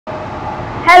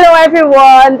Hello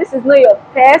everyone, this is Know Your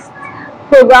Pest,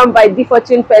 program by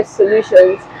DFORTUNE Pest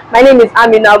Solutions. My name is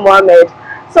Amina Mohammed.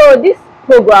 So this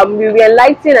program will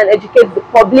enlighten and educate the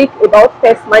public about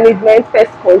pest management,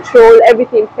 pest control,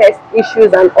 everything pest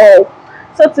issues and all.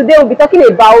 So today we'll be talking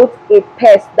about a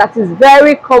pest that is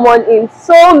very common in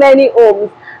so many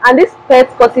homes, and this pest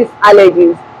causes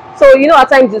allergies. So you know, at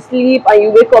times you sleep and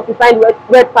you wake up, you find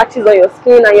red patches on your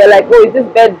skin and you're like, oh, is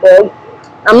this bed bug?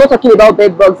 I'm not talking about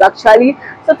bed bugs actually.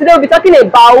 So today we'll be talking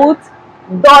about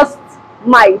dust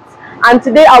mites, and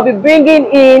today I'll be bringing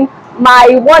in my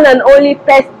one and only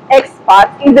pest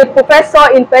expert. He's a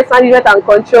professor in pest management and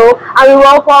control, and we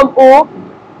welcome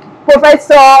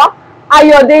Professor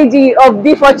Ayodeji of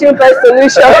DFORTUNE Pest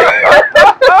Solutions.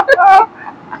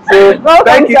 So,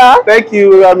 welcome, thank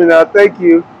you, Amina. Thank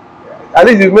you. At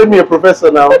least you've made me a professor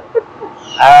now.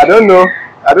 I don't know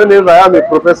if I am a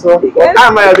professor. But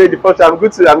I'm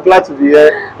Ayodeji. I'm glad to be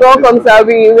here. Welcome, sir.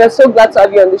 We are so glad to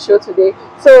have you on the show today.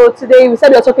 So today we said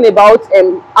we are talking about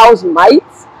house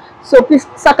mites. So please,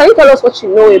 sir, can you tell us what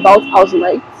you know about house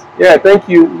mites? Yeah, thank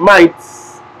you.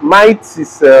 Mites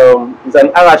is an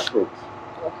arachnid.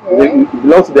 Okay. It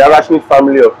belongs to the arachnid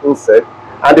family of insects.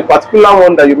 And the particular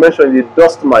one that you mentioned, the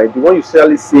dust mite, the one you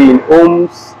usually see in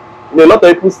homes. You know, a lot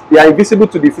of people, they are invisible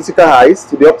to the physical eyes,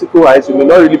 to the optical eyes. You may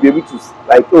not really be able to,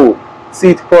 like,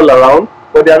 see it crawl around.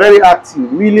 But they are very active.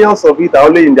 Millions of it are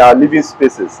only in their living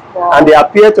spaces. Wow. And they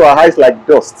appear to our eyes like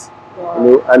dust. Wow. You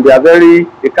know, and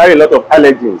they carry a lot of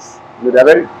allergens. You know,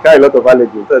 carry a lot of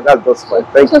allergens. So that's dust mite.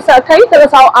 Thank you. So, sir, can you tell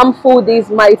us how harmful these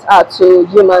mites are to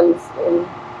humans in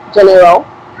general?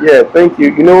 Yeah, thank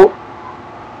you. You know,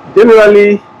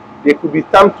 generally, they could be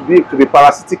termed to be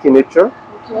parasitic in nature.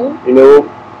 Okay. You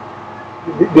know,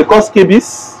 they cause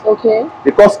scabies. Okay. They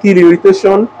cause skin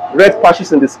irritation, red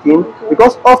patches in the skin. Okay.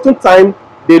 Because oftentimes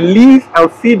they live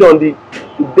and feed on the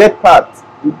dead part,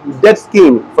 the dead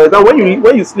skin. For example,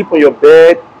 when you sleep on your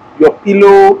bed, your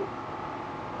pillow,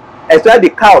 especially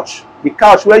the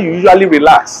couch where you usually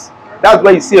relax, that's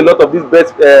where you see a lot of these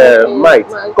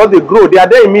mites. Because they grow, they are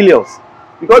there in millions.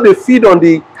 Because they feed on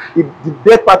the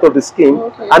dead part of the skin,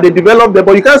 okay, and they develop them,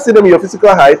 but you can't see them in your physical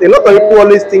eyes. A lot of people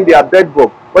always think they are bed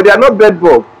bugs, but they are not bed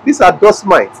bugs. These are dust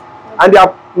mites, okay, and they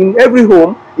are in every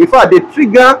home. In fact, they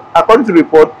trigger, according to the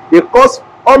report, they cause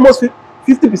almost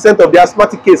 50% of the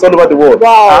asthmatic cases all over the world.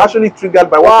 Wow. Are actually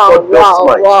triggered by what's called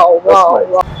dust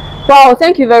mites. Wow,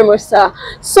 thank you very much, sir.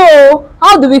 So,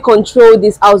 how do we control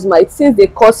these house mites since they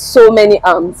cause so many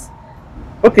harms?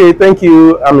 Okay, thank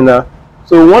you, Amina.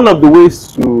 So one of the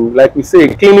ways to, like we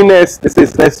say, cleanliness, this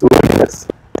is next to cleanliness.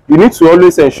 You need to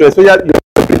always ensure, especially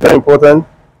it's very important,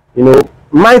 you know,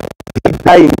 might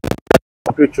die in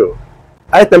temperature.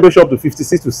 High temperature up to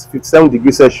 56 to 57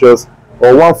 degrees Celsius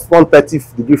or 130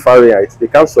 degrees Fahrenheit, they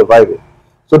can't survive it.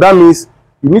 So that means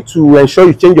you need to ensure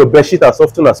you change your bed sheet as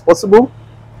often as possible,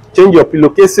 change your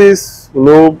pillowcases, you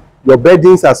know, your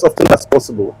beddings as often as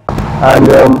possible. And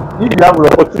if you have an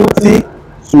opportunity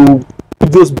to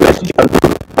those bed sheets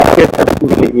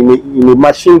in a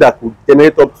machine that will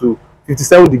generate up to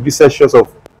 57 degrees Celsius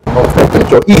of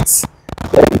temperature heat, it's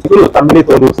going to terminate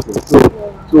all those things. So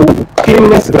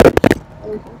cleanliness is very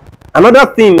key. Another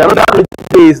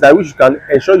place that which you can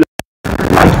ensure your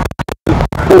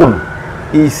home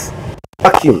is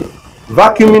vacuum.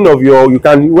 Vacuuming of your,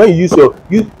 when you use your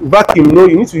vacuum, you know,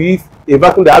 you need to use a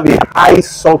vacuum that have a high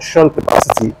suction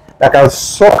capacity that can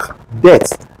suck dirt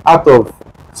out of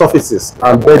surfaces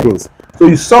and beddings. So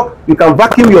you can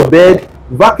vacuum your bed,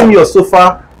 vacuum your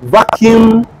sofa,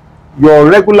 vacuum your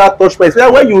regular touch points.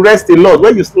 Where you rest a lot,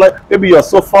 where you sleep, maybe your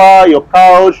sofa, your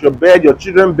couch, your bed, your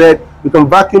children's bed, you can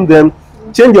vacuum them.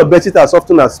 Change your bedsheet as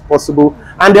often as possible.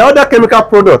 And the other chemical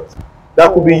products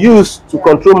that could be used to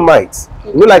control mites.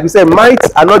 You know, like we said,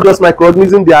 mites are not just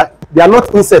microorganisms, they are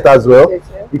not insects as well.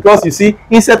 Because you see,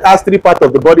 insect has 3 parts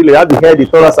of the body. They have the head, the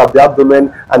thorax, and the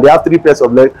abdomen, and they have 3 pairs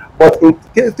of legs. But in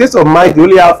case of mites, they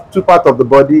only have 2 parts of the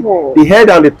body. The head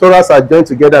and the thorax are joined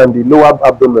together in the lower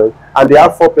abdomen, and they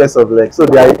have 4 pairs of legs. So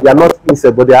they are not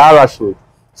insects, but they are arachnids.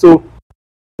 So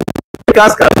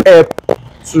chemicals can help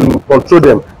to control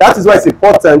them. That is why it's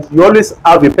important you always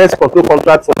have a pest control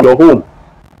contract for your home.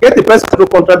 Get a pest control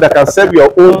contract that can serve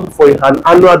your home for an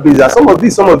annual basis. Some of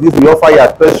these we offer you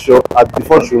at Pest Shop at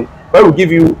DFORTUNE, where we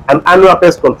give you an annual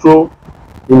pest control,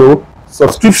 you know,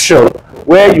 subscription,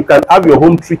 where you can have your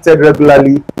home treated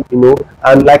regularly, you know.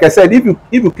 And like I said, if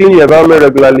you clean your environment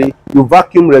regularly, you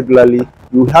vacuum regularly,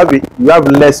 you have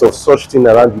less of such thing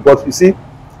around you. But you see,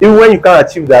 even when you can't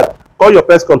achieve that, call your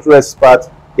pest control expert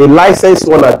a licensed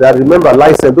one at that. Remember,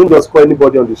 license. Don't just call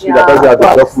anybody on the street that doesn't have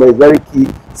the document. It's very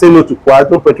key. Say no to quiet.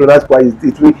 Don't patronize quiet.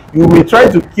 You may try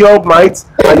to cure mites,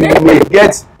 and you may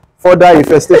get further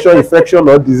infection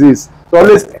or disease. So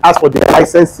always ask for the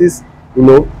licenses, you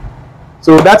know.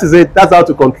 So that is it. That's how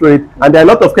to control it. And there are a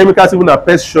lot of chemicals even at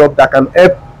pest shop that can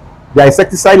help. The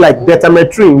insecticide like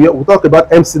betametrin. We talk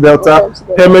about MC Delta,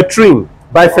 permethrin,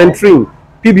 bifenthrin,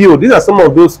 PBO. These are some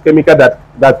of those chemicals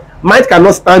that mites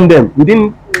cannot stand them.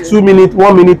 Within 2 minutes,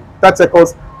 1 minute, 30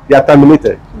 seconds, they are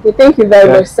terminated. Okay, thank you very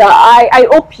much, sir. I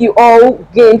hope you all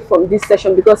gained from this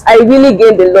session, because I really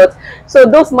gained a lot. So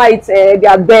those mites, they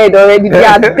are dead already. They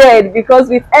are dead, because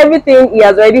with everything he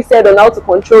has already said on how to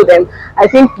control them, I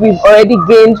think we've already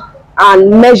gained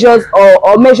measures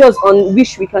or measures on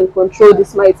which we can control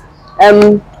these mites.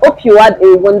 Hope you had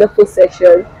a wonderful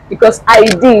session, because I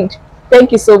did.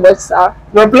 Thank you so much, sir.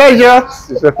 My pleasure.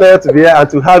 It's a pleasure to be here and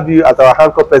to have you as our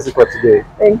handcuff person for today.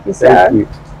 Thank you, sir. Thank you.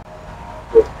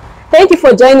 Thank you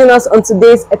for joining us on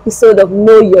today's episode of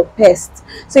Know Your Pest.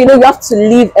 So, you know, you have to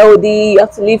live healthy, you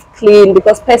have to live clean,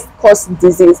 because pests cause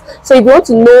disease. So if you want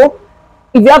to know,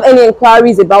 if you have any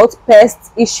inquiries about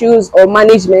pest issues or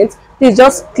management, please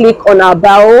just click on our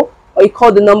bio, or you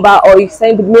call the number, or you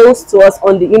send mails to us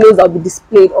on the emails that will be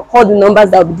displayed, or call the numbers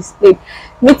that will be displayed.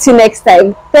 Meet you next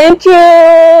time. Thank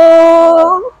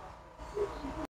you.